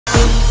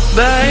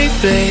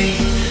Baby,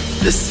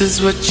 this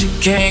is what you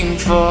came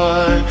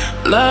for.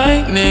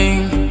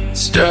 Lightning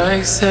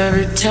strikes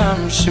every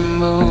time she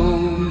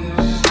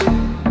moves,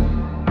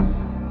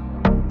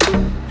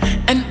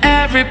 and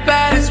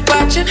everybody's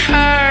watching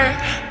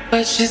her,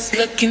 but she's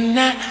looking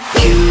at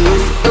you,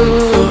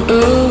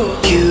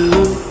 you.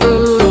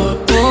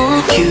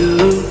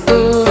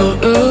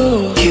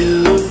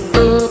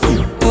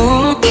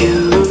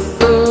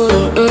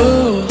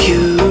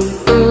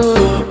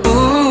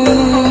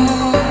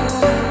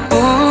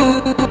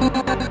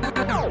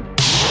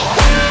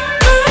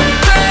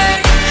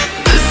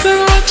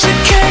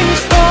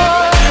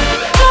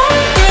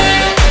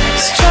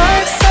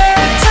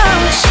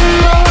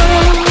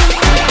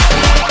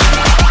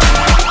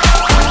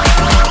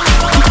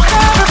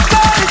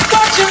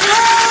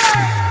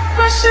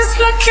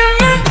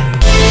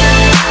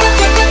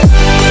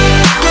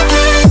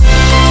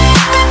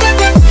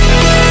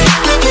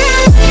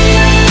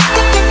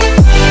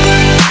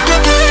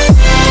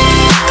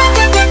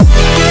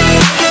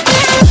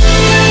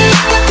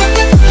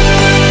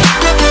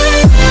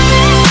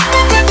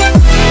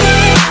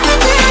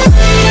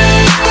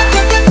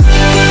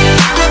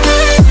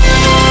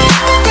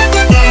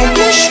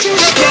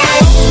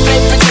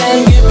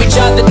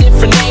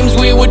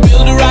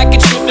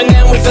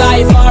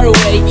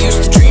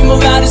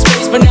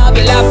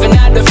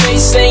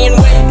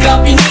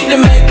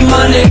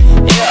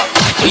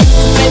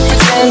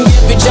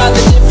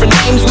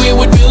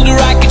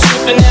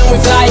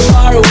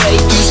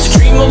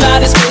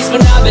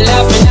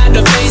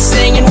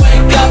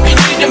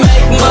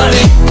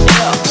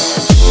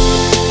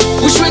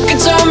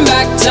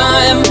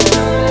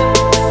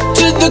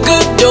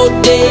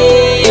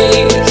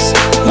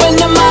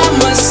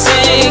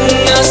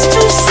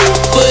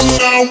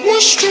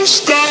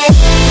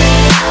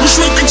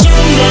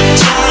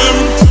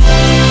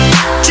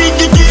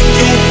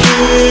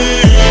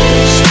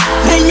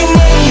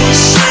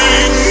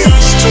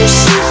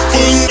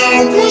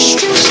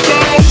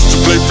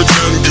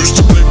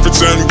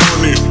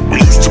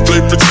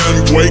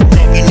 Wake